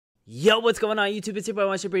Yo, what's going on YouTube? It's your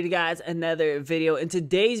boy Brady, guys. Another video. In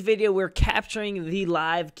today's video, we're capturing the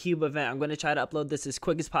live cube event. I'm going to try to upload this as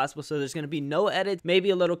quick as possible, so there's going to be no edits,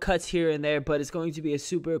 maybe a little cuts here and there, but it's going to be a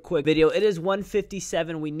super quick video. It is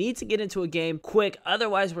 1:57. We need to get into a game quick,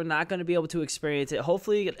 otherwise we're not going to be able to experience it.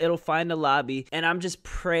 Hopefully it'll find a lobby, and I'm just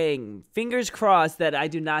praying, fingers crossed, that I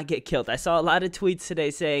do not get killed. I saw a lot of tweets today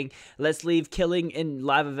saying, let's leave killing in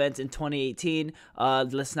live events in 2018.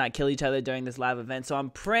 Let's not kill each other during this live event. So I'm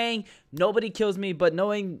praying nobody kills me, but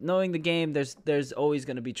knowing the game, there's always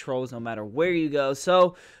going to be trolls no matter where you go.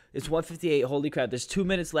 So it's 1:58. Holy crap, there's 2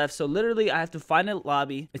 minutes left. So literally I have to find a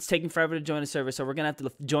lobby. It's taking forever to join a server, so we're gonna have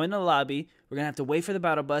to join the lobby. We're gonna have to wait for the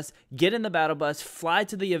battle bus, get in the battle bus, fly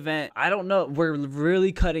to the event. I don't know, we're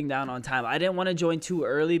really cutting down on time. I didn't want to join too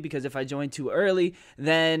early, because if I joined too early,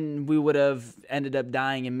 then we would have ended up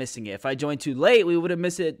dying and missing it. If I joined too late, we would have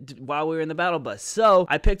missed it while we were in the battle bus. So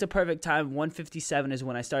I picked a perfect time. 1:57 is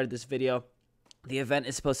when I started this video. The event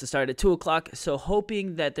is supposed to start at 2 o'clock, so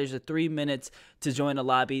hoping that there's a 3 minutes to join a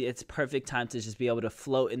lobby. It's perfect time to just be able to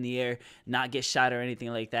float in the air, not get shot or anything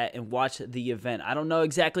like that, and watch the event. I don't know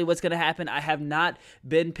exactly what's going to happen. I have not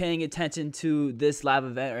been paying attention to this live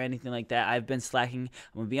event or anything like that. I've been slacking.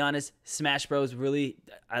 I'm going to be honest, Smash Bros.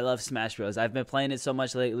 I love Smash Bros. I've been playing it so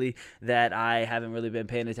much lately that I haven't really been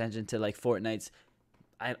paying attention to like Fortnite's,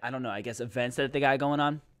 I don't know, I guess events that they got going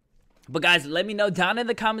on. But guys, let me know down in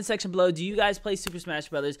the comment section below, do you guys play Super Smash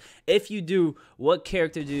Brothers? If you do, what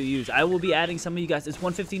character do you use? I will be adding some of you guys. It's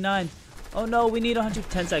 1:59. Oh no, we need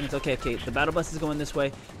 110 seconds. Okay, the battle bus is going this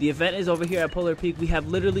way. The event is over here at Polar Peak. We have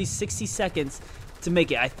literally 60 seconds to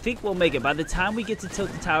make it. I think we'll make it. By the time we get to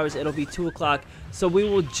Tilt the Towers, it'll be 2 o'clock. So we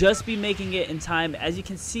will just be making it in time. As you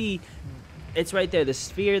can see, it's right there. The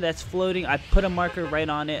sphere that's floating. I put a marker right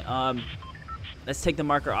on it. Let's take the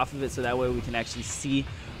marker off of it so that way we can actually see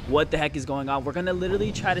what the heck is going on. We're gonna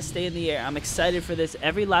literally try to stay in the air. I'm excited for this.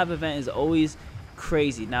 Every live event is always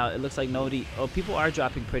crazy. Now it looks like nobody, oh, people are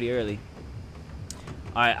dropping pretty early.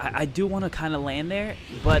 All right, I do want to kind of land there,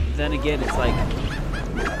 but then again, it's like,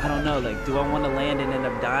 I don't know, like, do I want to land and end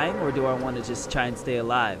up dying, or do I want to just try and stay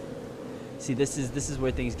alive? See, this is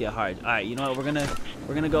where things get hard. All right, you know what,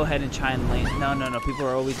 we're gonna go ahead and try and land. No, people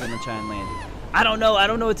are always gonna try and land. I don't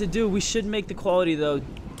know what to do. We should make the quality though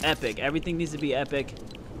epic. Everything needs to be epic.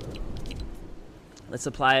 Let's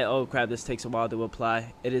apply it. Oh crap, this takes a while to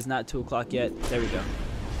apply. It is not 2 o'clock yet. There we go.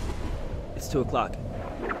 It's 2 o'clock.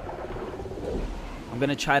 I'm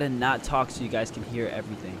gonna try to not talk so you guys can hear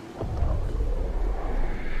everything.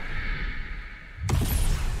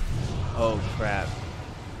 Oh crap.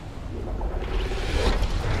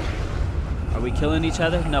 Are we killing each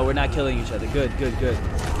other? No, we're not killing each other. Good.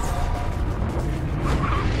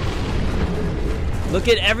 Look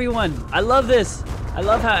at everyone. I love this. I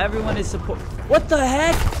love how everyone is support. What the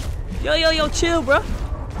heck? Yo, chill, bro.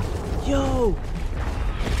 Yo.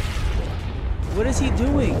 What is he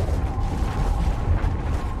doing?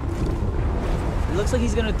 It looks like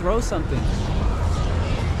he's gonna throw something.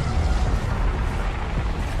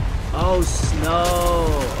 Oh, snow.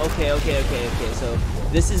 Okay. So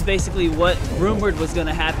this is basically what rumored was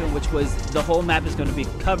gonna happen, which was the whole map is gonna be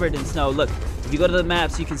covered in snow. Look, if you go to the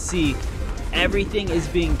maps, you can see everything is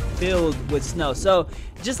being filled with snow. So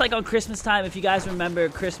just like on Christmas time, if you guys remember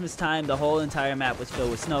Christmas time, the whole entire map was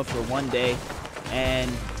filled with snow for one day,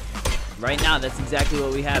 and right now that's exactly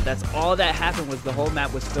what we have. That's all that happened, was the whole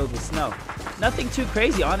map was filled with snow. Nothing too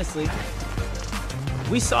crazy, honestly.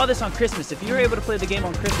 We saw this on Christmas. If you were able to play the game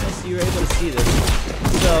on Christmas, you were able to see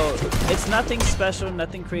this. So it's nothing special,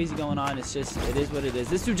 nothing crazy going on. It's just, it is what it is.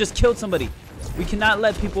 This dude just killed somebody. We cannot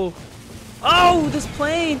let people. Oh, this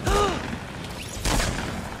plane.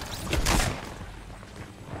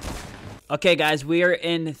 Okay, guys, we are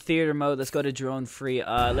in theater mode. Let's go to drone free.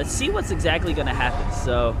 Let's see what's exactly gonna happen.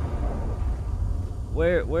 So,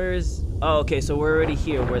 where is? Oh, okay. So we're already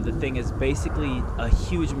here, where the thing is basically a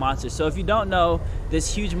huge monster. So if you don't know,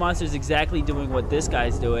 this huge monster is exactly doing what this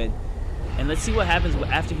guy's doing. And let's see what happens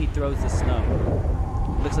after he throws the snow.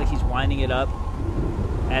 Looks like he's winding it up,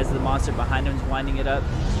 as the monster behind him is winding it up,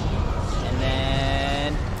 and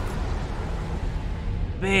then,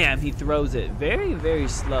 bam! He throws it. Very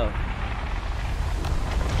slow.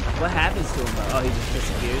 What happens to him, bro? Oh, he just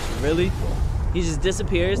disappears. Really? He just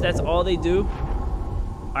disappears? That's all they do?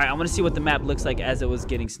 Alright, I want to see what the map looks like as it was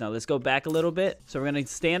getting snow. Let's go back a little bit. So we're going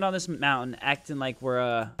to stand on this mountain, acting like we're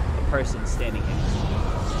a person standing here.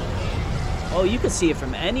 Oh, you can see it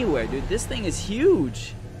from anywhere, dude. This thing is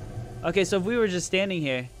huge. Okay, so if we were just standing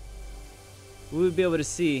here, we would be able to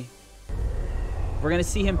see. We're going to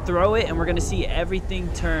see him throw it, and we're going to see everything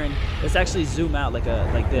turn. Let's actually zoom out like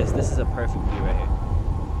this. This is a perfect view right here.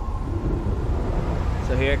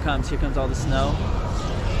 here it comes. Here comes all the snow.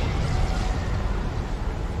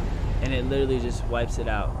 And it literally just wipes it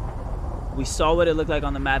out. We saw what it looked like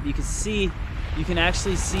on the map. You can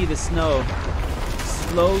actually see the snow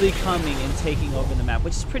slowly coming and taking over the map,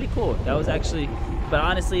 which is pretty cool. That was actually, but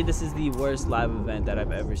honestly, this is the worst live event that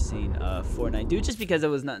I've ever seen Fortnite do, just because it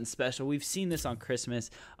was nothing special. We've seen this on Christmas.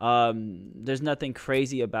 There's nothing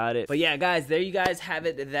crazy about it. But yeah, guys, there you guys have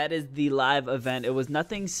it. That is the live event. It was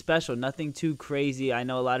nothing special, nothing too crazy. I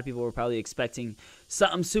know a lot of people were probably expecting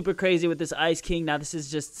something super crazy with this Ice King. Now, this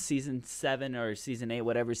is just season 7 or season 8,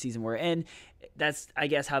 whatever season we're in. That's, I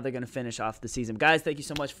guess, how they're going to finish off the season. Guys, thank you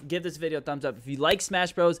so much. Give this video a thumbs up. If you like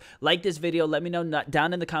Smash Bros, like this video. Let me know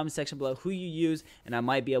down in the comment section below who you use, and I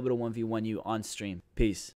might be able to 1v1 you on stream. Peace.